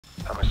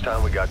How much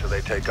time we got till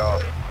they take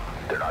off?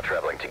 They're not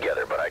traveling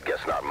together, but I guess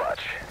not much.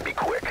 Be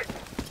quick.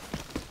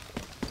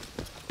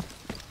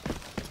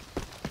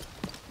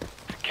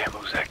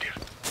 Camo's active.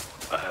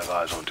 I have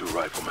eyes on 2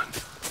 riflemen.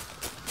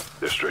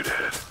 They're straight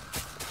ahead.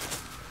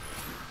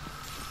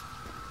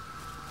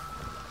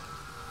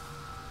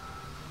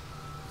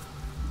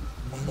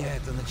 Меня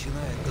это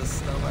начинает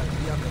доставать.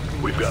 Я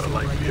как We've got a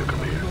light vehicle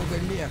here. Много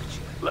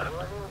легче. Left.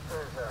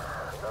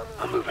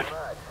 I'm moving.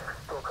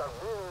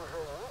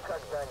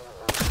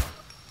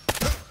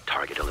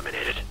 Target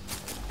eliminated.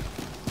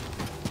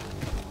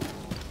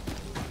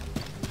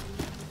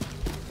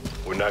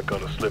 We're not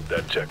gonna slip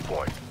that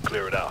checkpoint.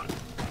 Clear it out.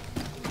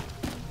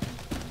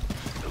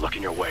 They're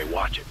looking your way.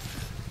 Watch it.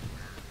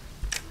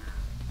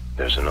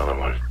 There's another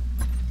one.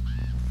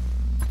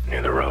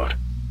 Near the road.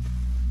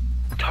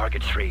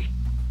 Target 3.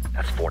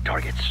 That's 4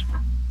 targets.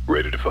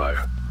 Ready to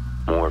fire.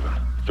 More of them.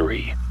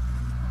 3.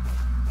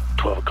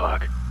 12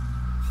 o'clock.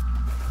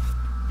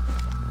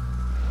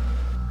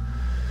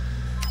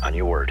 On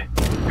your word.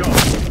 Go!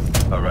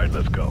 All right,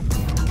 let's go.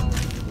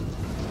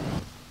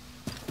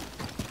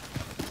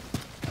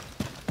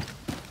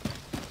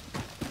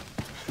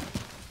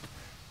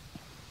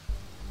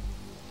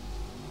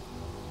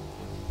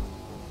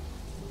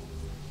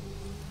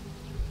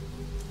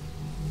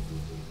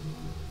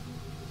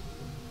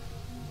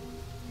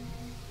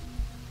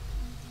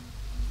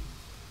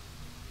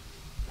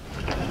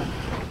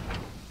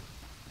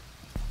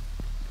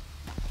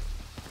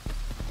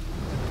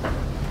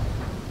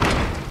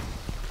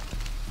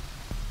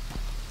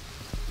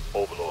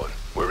 Overlord,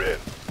 we're in.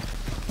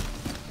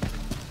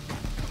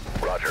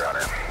 Roger,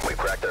 Hunter. We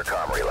cracked their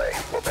comm relay.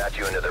 We'll patch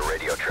you into the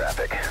radio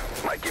traffic.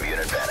 Might give you an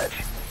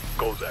advantage.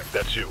 Kozak,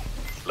 that's you.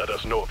 Let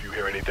us know if you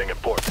hear anything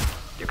important.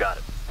 You got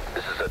it.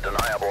 This is a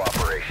deniable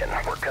operation.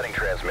 We're cutting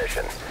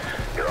transmission.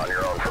 You're on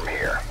your own from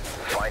here.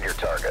 Find your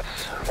targets.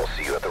 We'll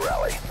see you at the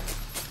rally.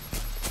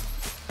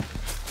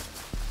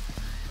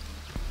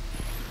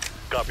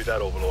 Copy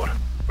that, Overlord.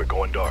 We're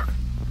going dark.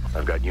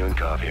 I've got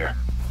Yunkov here.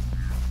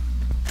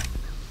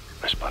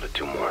 I spotted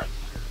 2 more.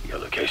 Your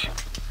location.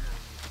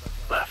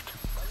 Left.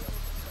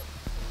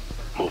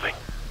 Moving.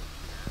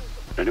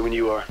 Ready when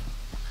you are.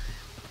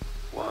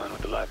 1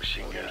 with the light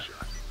machine gun.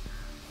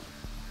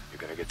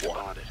 You're gonna get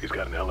spotted. He's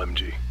got an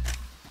LMG.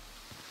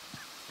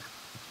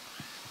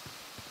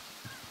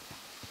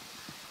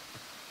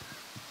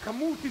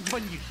 Кому ты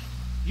звонишь?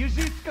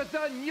 Ежи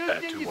сказал,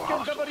 нельзя ни с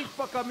кем говорить,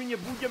 пока мы не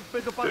будем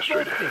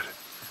предупреждены.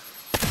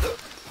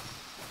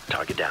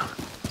 Target down.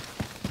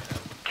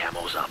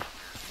 Camo's up.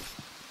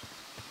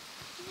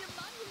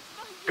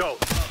 Go!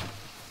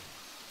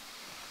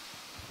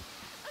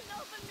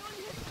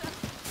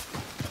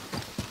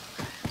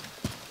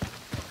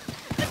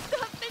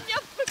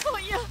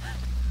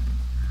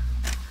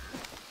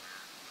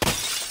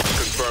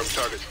 Confirm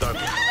target done.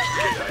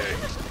 KIA.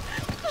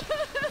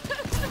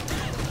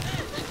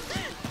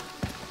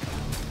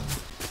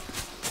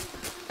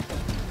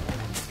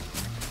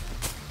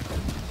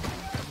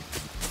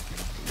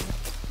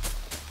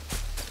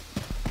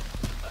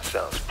 That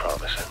sounds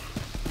promising.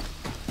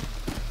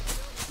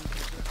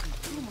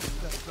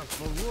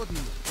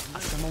 А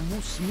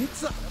самому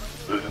смыться?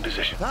 Move in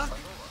position. Так?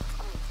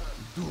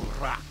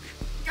 Дурак.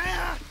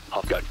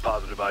 I've got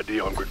positive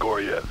ID on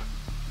Grigoriev.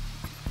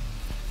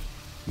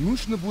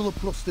 Нужно было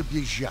просто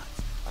бежать.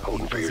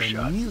 Holding for your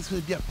shot. Мир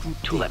себя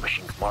 2 light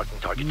machines marking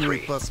target Ну 3.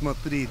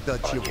 посмотри, до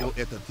чего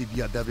это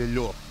тебя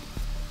довело.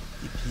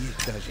 Теперь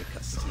даже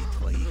костей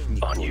твоих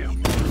никто On не you.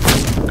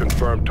 видит.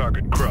 Confirm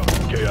target Crow.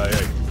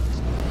 KIA.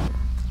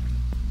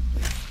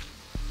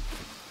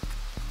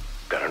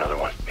 Got another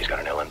one. He's got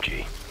an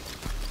LMG.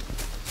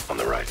 On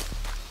the right.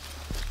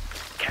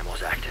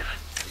 Camo's active.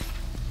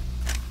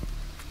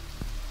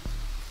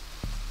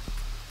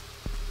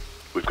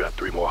 We've got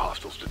 3 more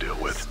hostiles to deal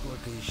with.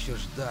 Сколько еще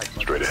ждать,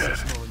 пока Straight все ahead.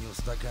 снова не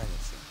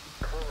устаканится?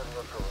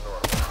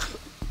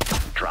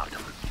 Dropped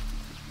him.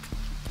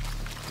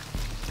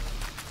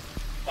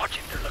 Watch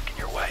him, they're looking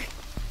your way.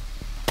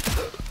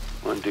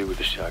 One dude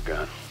with a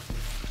shotgun.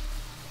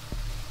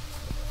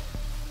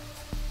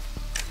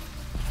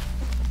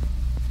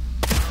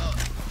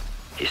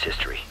 His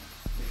history.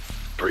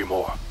 3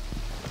 more.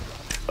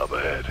 Up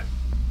ahead.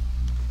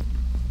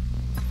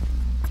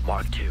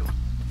 Mark 2.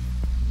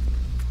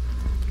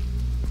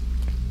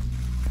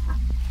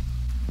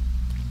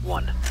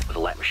 1 with a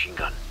light machine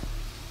gun.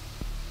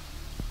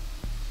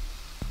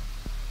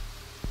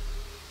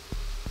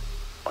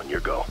 On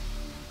your go.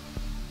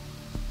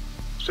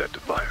 Set to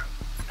fire.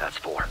 That's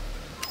 4.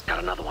 Got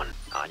another one.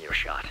 On your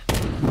shot.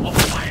 Open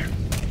fire.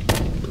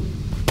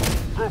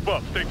 Group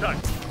up. Stay tight.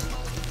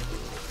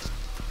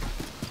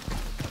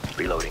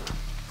 Reloading.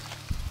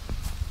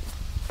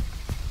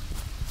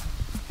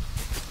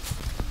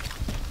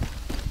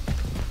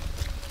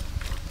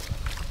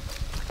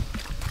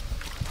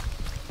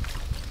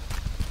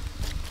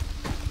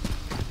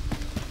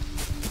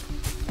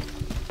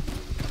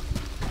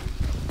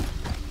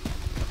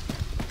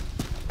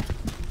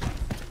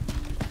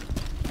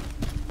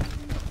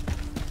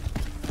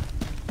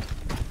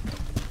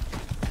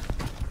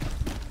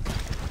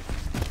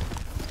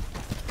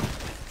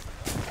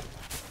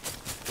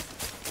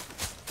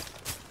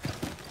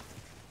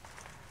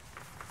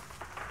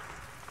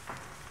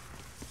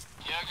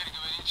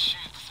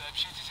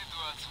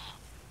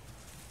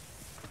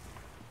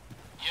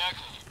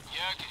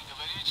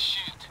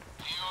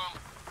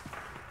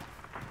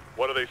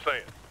 What are they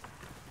saying?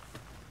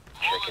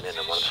 Checking in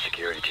on one of the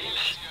security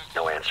teams.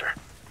 No answer.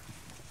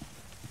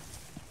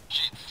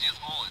 Щит, здесь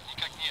молот,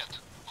 никак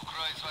нет.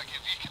 Украй зваки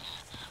викинг.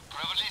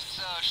 Провались,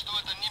 что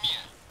это не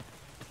мне.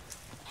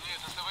 Нет,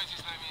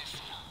 оставайтесь на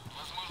месте.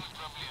 Возможных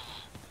проблем.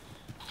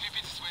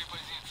 Укрепите свои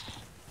позиции.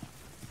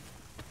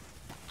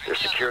 They're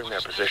securing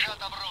their position.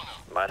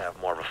 Might have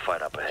more of a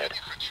fight up ahead. Не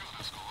хочу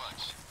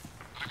рисковать.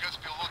 Приказ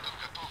пилотов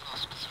готов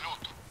нас к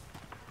взлету.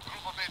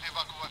 Группа Б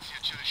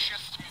эвакуация через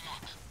 6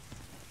 минут.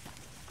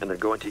 And they're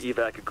going to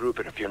evac a group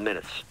in a few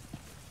minutes.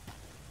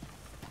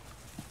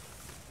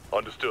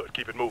 Understood.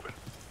 Keep it moving.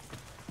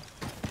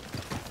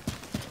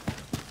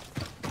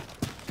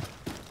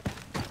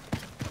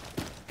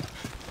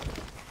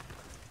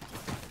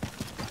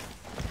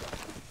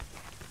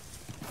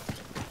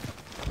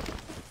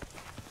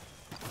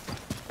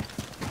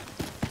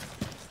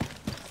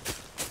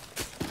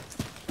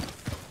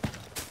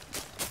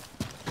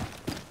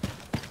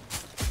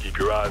 Keep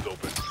your eyes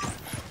open.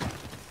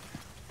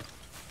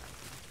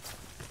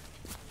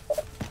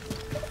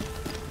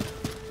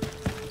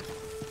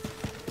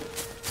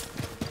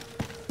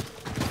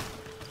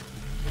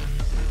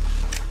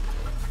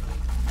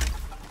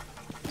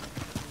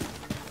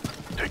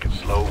 Take it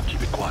slow,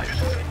 keep it quiet.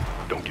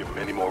 Don't give them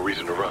any more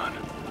reason to run.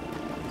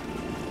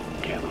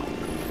 Camo.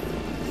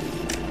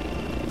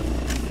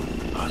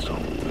 Hustle.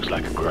 Looks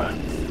like a grunt.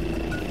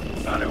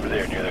 Not over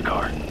there near the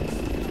car.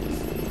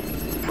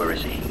 Where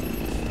is he?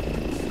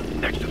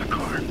 Next to the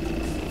car.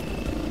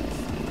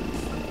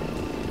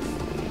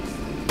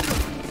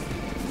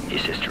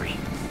 His history.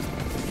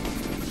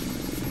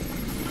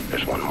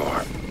 There's one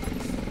more.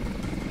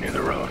 Near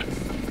the road.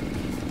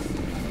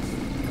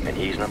 And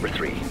he's number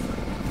 3.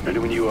 Ready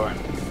when you are.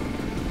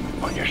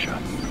 On your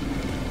shot.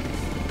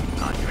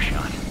 On your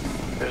shot.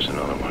 There's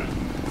another one.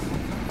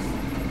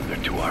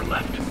 They're to our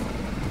left.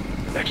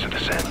 Next to the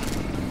sand.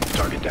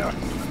 Target down.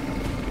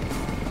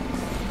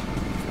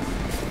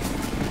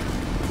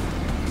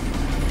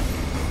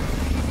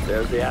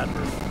 There's the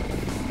Admiral.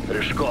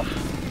 Ryshkov.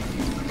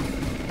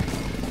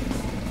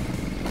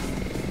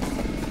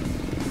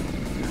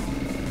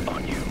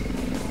 On you.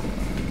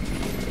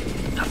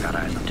 I've got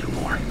eyes on 2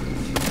 more.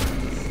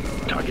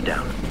 Target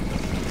down.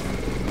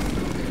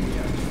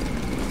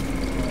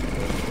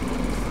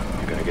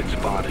 You're gonna get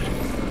spotted.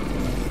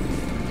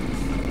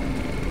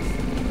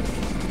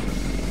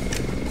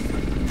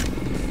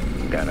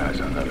 Got eyes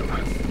on another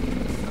one.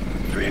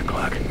 3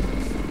 o'clock.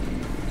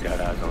 Got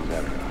eyes on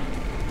Zevra.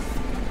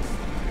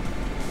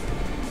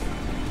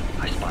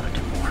 I spotted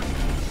 2 more.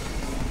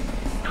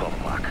 12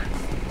 o'clock.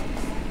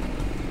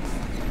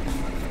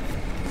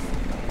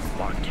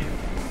 Mark 2.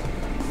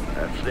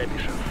 That's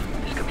Lebyshev.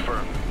 He's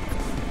confirmed.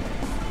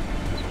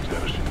 This one's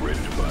got a ship ready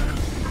to fire.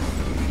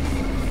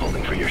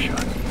 Holding for your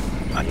shot.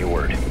 On your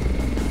word.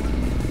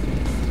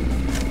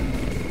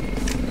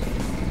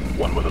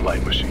 One with a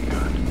light machine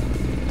gun.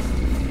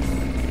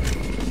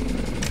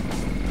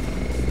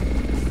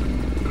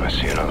 I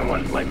see another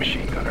one. Light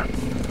machine gunner.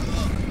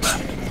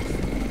 Left.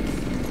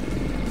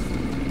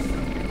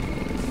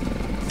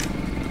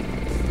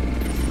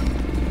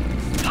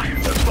 Fire.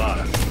 Let's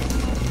fire.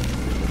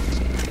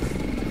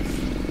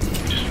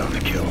 Just found the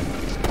kill.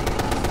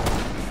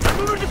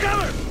 Move to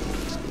cover!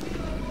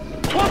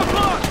 12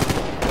 o'clock!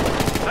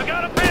 I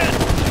got a pin!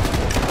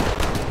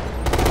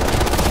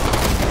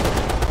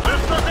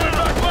 Lift up in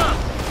our left!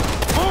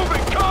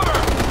 Moving, cover!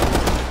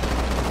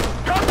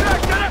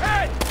 Contact, get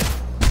ahead!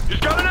 He's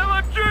got an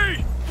LMG!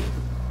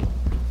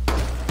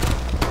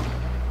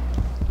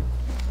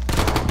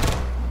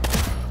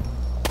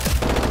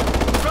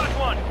 Got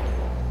one!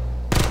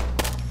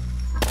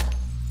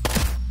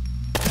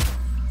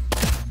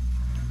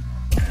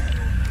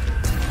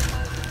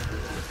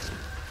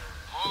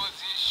 Молот,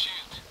 здесь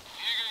щит.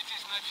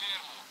 Двигайтесь на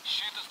ферму.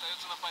 Щит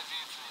остается на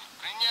позиции.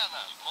 Принято.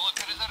 Молот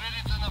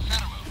перезарядится на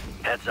ферму.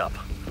 Heads up.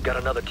 We've got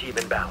another team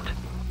inbound.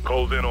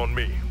 Cole's in on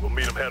me. We'll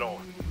meet him head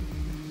on.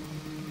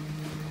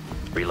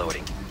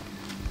 Reloading.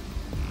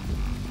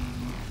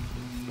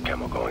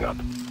 Camo going up.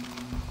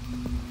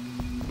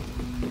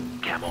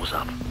 Camo's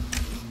up.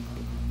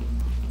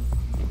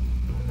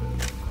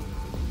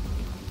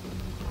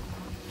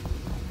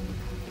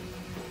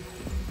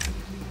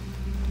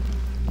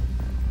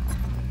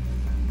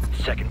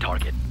 Second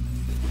target.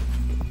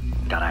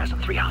 Got eyes on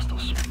 3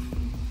 hostiles.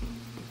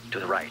 To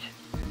the right.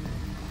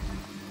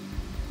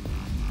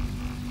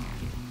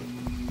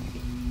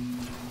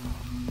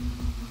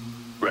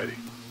 Ready.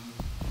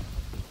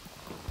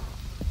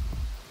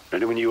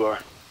 Ready when you are.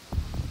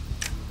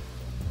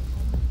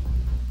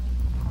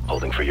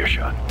 Holding for your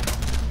shot.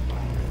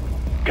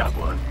 Got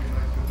one.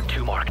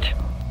 2 marked.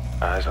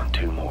 Eyes on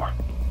 2 more.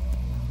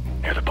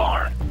 Near the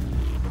barn.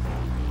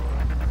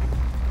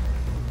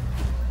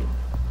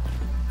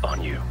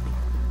 On you.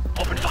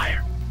 Open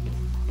fire.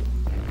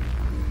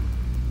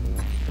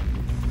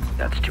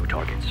 That's 2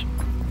 targets.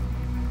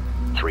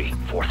 3,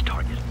 4th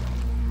target.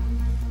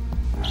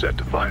 Set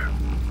to fire.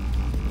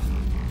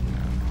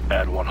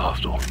 Add 1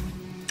 hostile.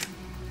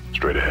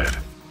 Straight ahead.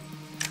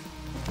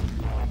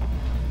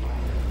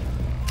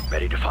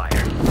 ready to fire.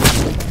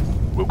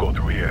 We'll go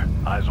through here.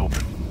 Eyes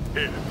open.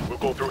 Here. We'll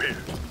go through here.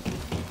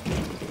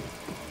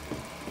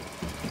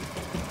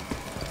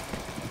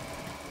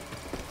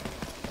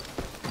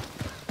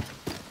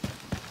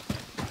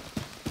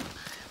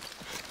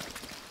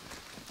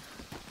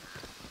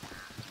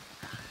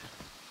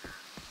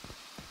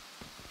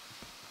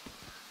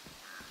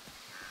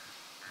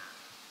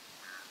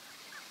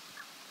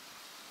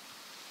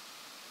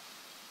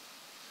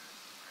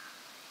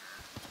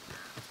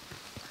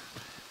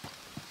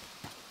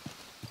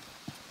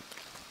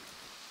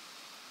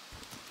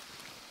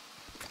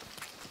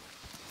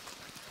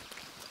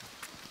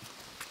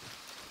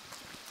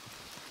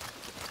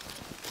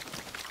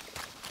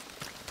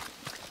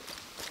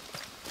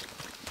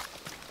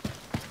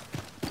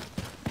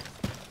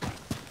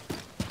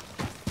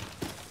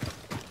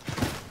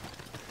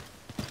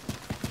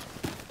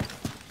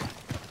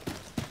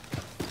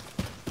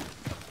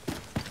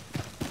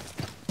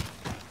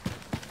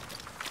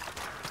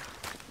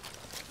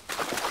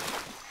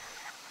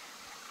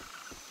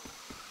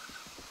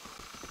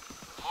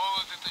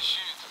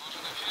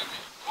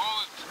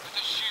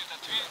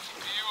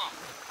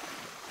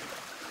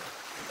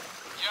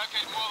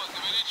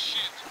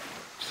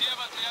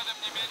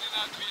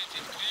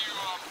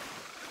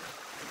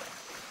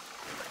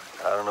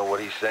 I don't know what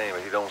he's saying,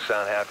 but he don't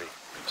sound happy.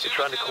 They're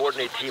trying to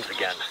coordinate teams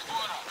again.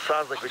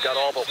 Sounds like we got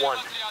all but one.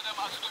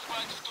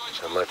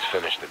 Then let's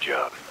finish the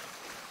job.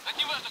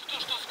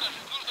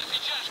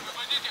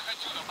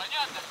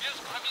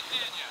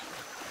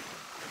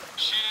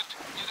 Щит,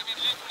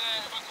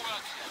 незамедлительная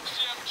эвакуация.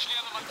 Всем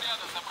членам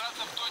отряда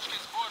собраться в точке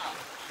сбора.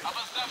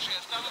 Опоздавшие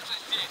останутся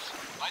здесь.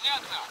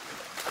 Понятно?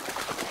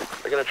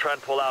 They're gonna try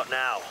and pull out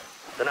now.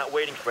 They're not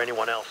waiting for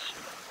anyone else.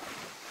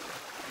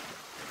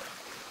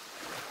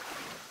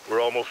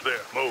 We're almost there.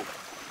 Move.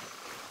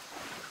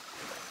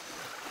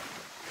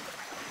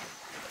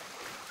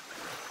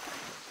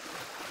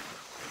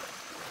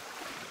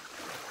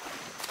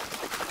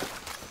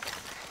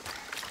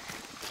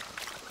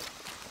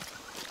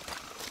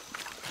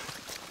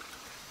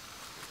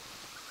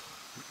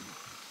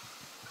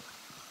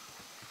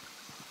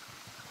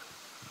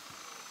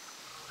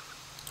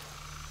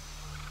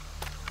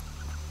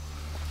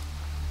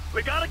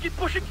 We gotta keep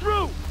pushing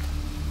through!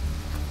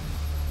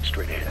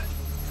 Straight ahead.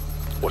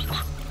 What's this?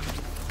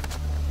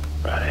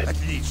 Right ahead.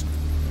 Отлично.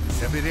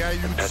 Собирай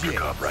людей.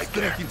 Petrikov right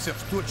there. Встретимся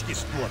в точке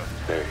сбора.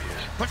 There he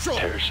is. Пошел!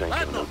 Terror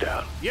sinking, no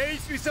doubt.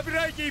 Если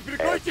собираете и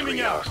прикройте Add three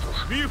меня, hostiles.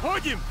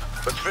 выходим!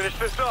 Let's finish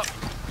this up.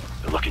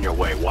 They're looking your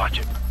way. Watch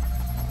it.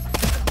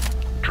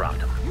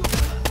 Dropped him.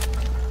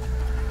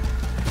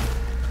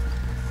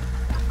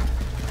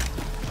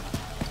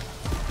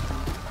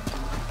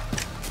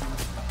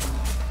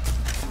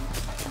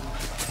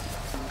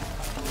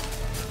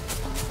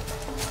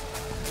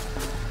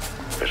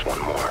 There's one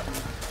more.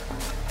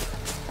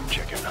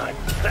 Check your 9.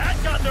 That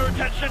got their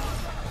attention!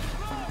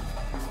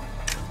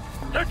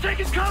 They're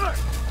taking cover!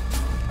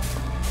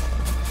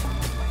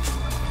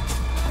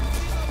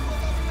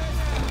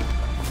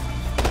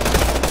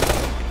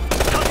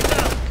 Coming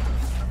down!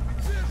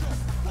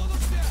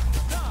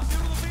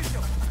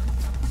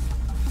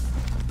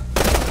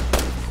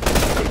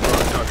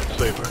 Confirmed target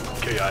Saber.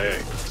 KIA.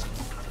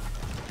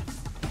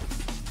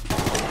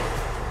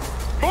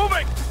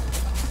 Moving!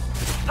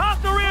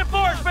 Hostile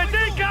reinforcement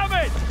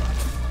incoming!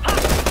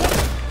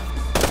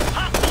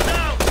 Hostile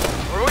down!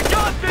 We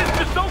got this,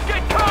 just don't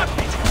get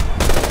cocky!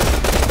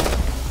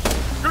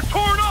 You're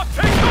torn up,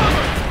 take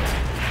cover!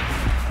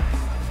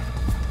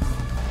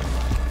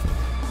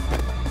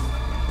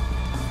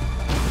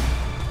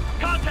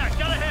 Contact,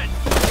 got ahead!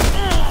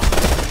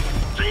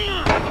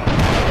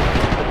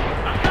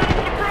 I got him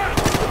with breath!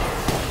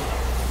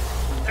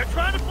 They're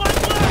trying to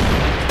flank left!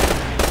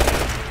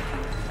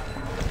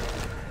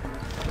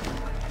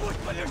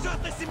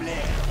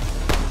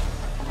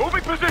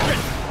 Moving position!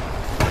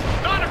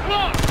 9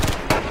 o'clock!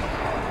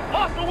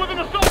 Hostile with an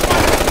assault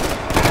rifle!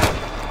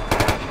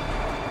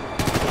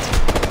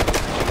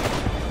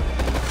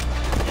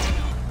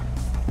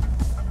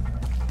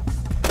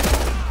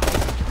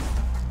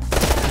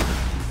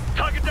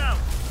 Target down!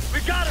 We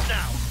got him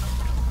now!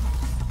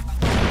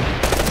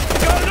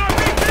 Got an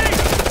RPG!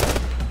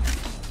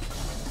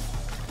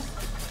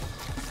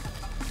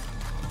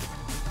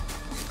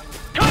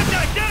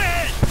 Contact, get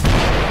ahead!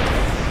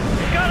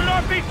 We got an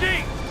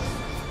RPG!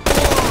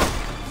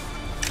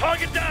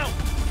 Target down!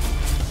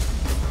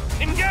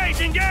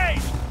 Engage,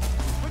 engage!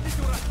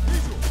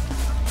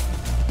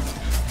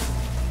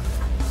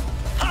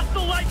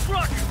 Hostile light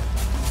truck!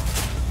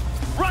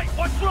 Right,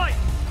 what's right?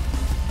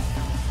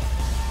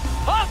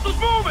 Hostiles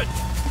moving!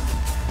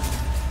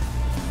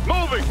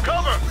 Moving,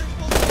 cover!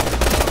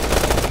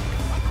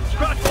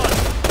 Scratch one!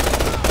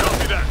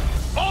 Copy that!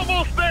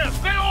 Almost there,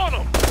 stay on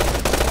them!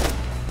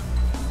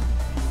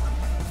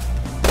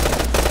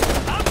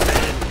 I'm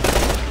hit!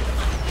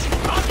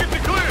 I'll get the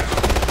clear!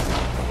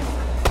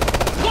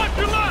 Watch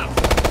your left!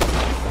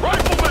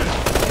 Rifleman!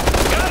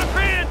 Got a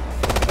pin!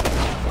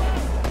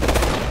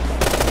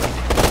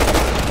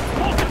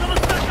 Focus on the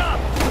second!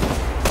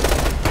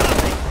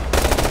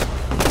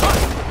 Copy!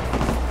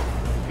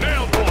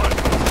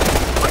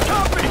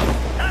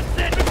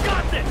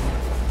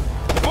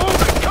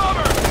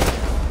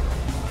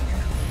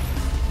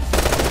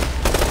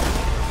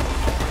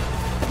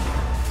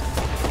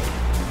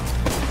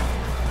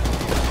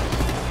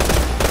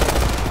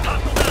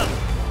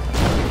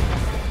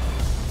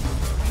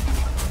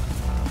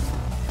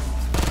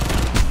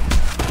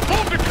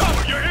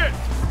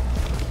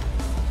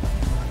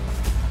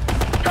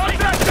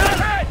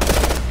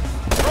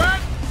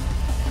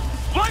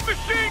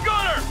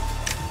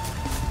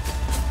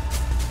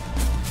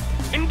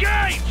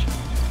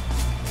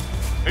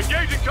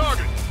 Engaging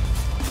target!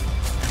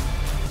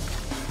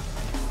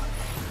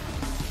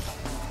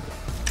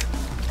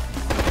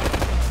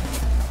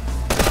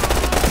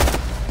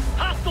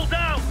 Hostile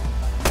down!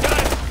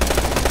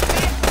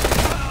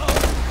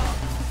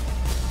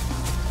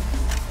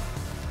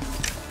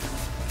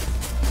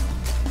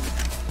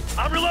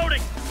 I'm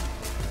reloading!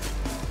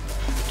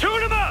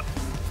 Tune him up!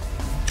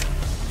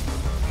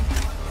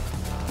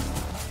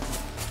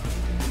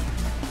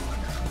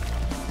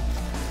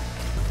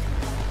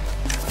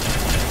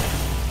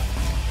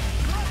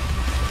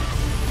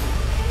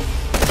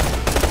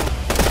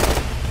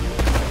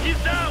 He's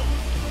down!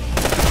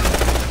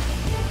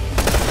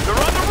 They're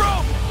on the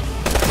rope!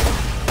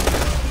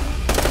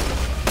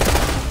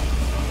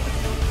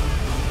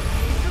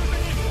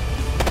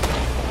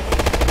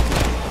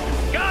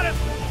 Got him!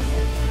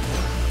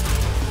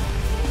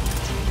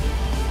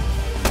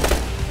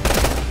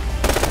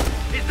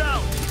 He's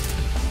down!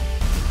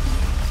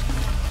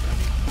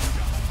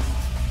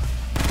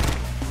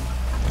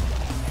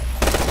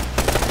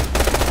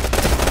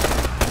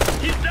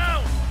 He's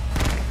down!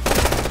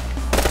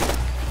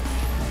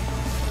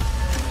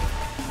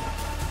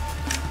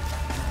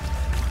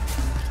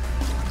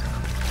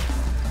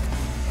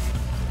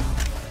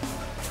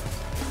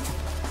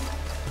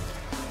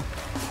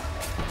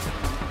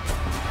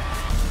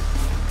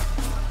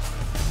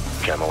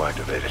 Camo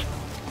activated.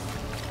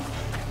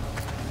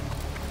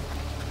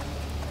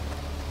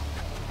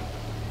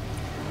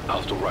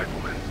 Hostile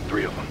riflemen,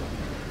 3 of them.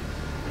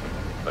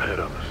 Ahead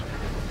of us.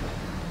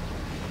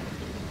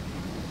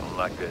 Don't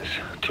like this.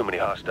 Too many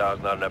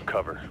hostiles, not enough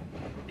cover.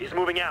 He's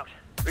moving out.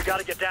 We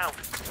gotta get down.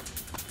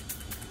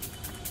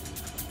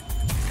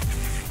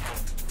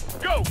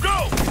 Go,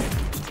 go!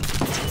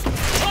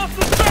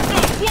 Hostile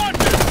backup! Watch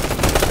it!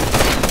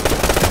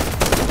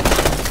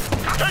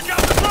 Take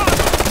out the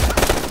driver!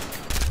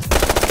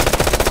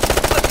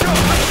 Let's go,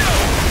 let's go!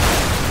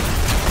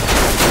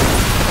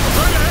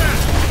 Right ahead!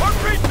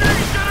 RPG!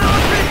 Get an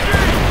RPG!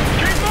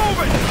 Keep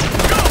moving!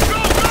 Go,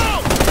 go, go!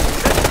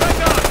 It's back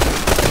up!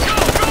 Go,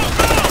 go,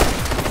 go!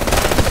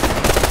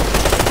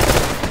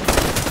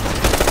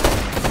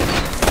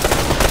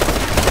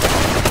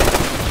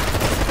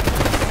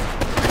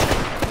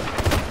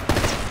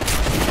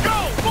 Go!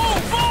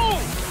 Move!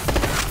 Move!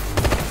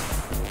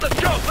 Let's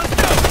go! Let's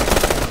go!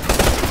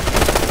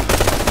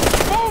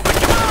 Move it!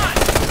 Come on!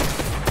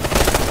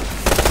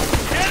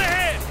 Get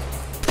ahead!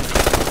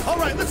 All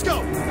right, let's go.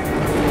 Go,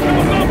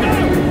 go, go!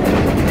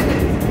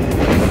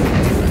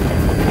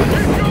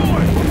 Keep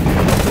going!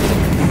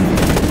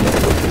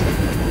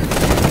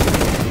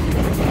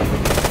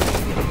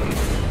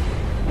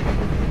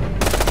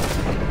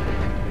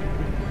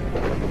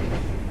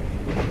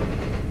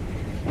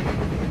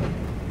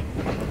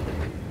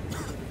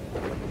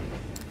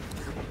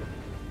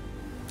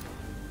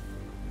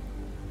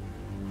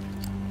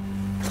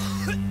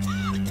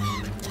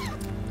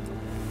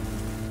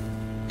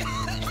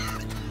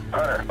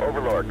 Hunter,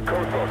 Overlord,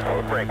 code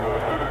close break.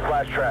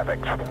 Flash traffic.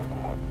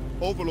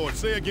 Overlord,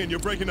 say again, you're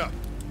breaking up.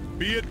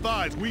 Be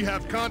advised, we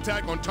have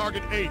contact on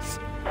target Ace.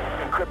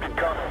 Encrypted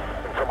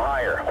comms from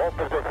higher. Hold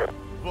position.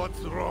 What's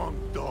wrong,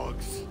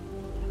 dogs?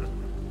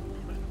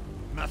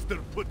 Master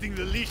putting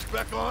the leash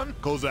back on?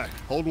 Kozak,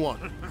 hold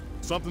one.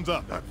 Something's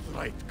up. That's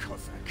right,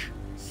 Kozak.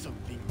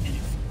 Something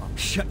is up.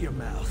 Shut your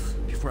mouth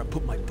before I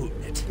put my boot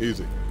in it.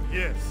 Easy.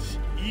 Yes,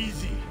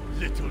 easy,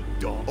 little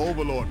dog.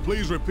 Overlord,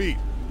 please repeat.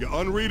 You're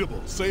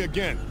unreadable. Say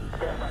again.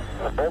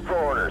 Hold for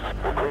orders.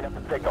 We'll clean up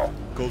the signal.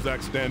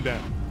 Kozak, stand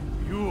down.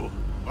 You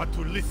are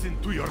to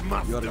listen to your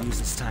master. You ought to use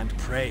this time to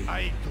pray.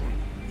 I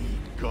don't need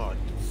God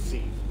to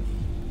save me.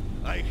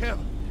 I have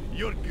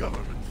your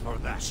government for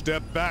that.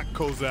 Step back,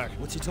 Kozak.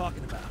 What's he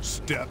talking about?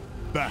 Step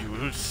back. You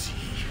will see.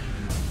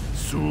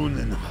 Soon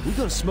enough. We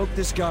gonna smoke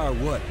this guy or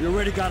what? We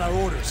already got our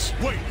orders.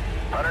 Wait!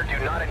 Hunter,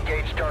 do not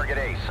engage target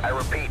Ace. I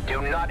repeat,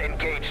 do not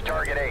engage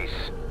target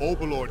Ace.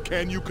 Overlord,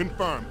 can you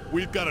confirm?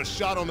 We've got a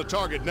shot on the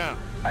target now.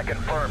 I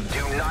confirm,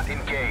 do not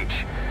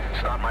engage.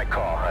 It's not my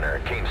call, Hunter.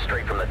 It came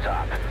straight from the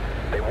top.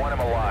 They want him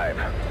alive.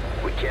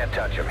 We can't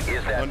touch him.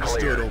 Is that Understood,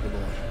 clear?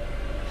 Overlord.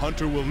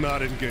 Hunter will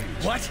not engage.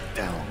 What?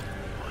 Down.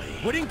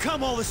 We didn't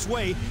come all this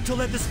way to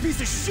let this piece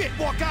of shit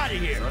walk out of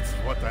here. That's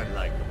what I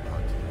like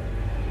about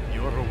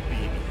you. Your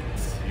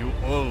obedience. You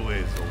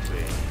always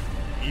obey.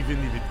 Even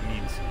if it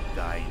means you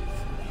die in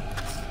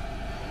flames.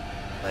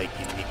 Like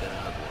in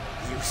Nicaragua.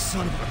 You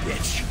son of a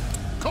bitch.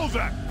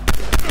 Kozak!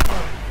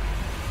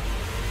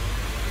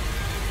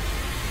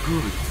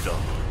 Good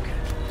dog.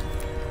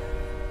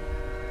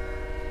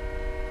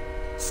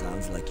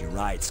 Sounds like your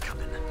ride's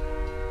coming.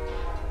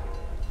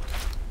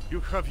 You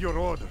have your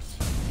orders.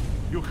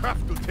 You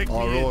have to take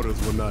Our me in. orders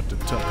were not to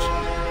touch.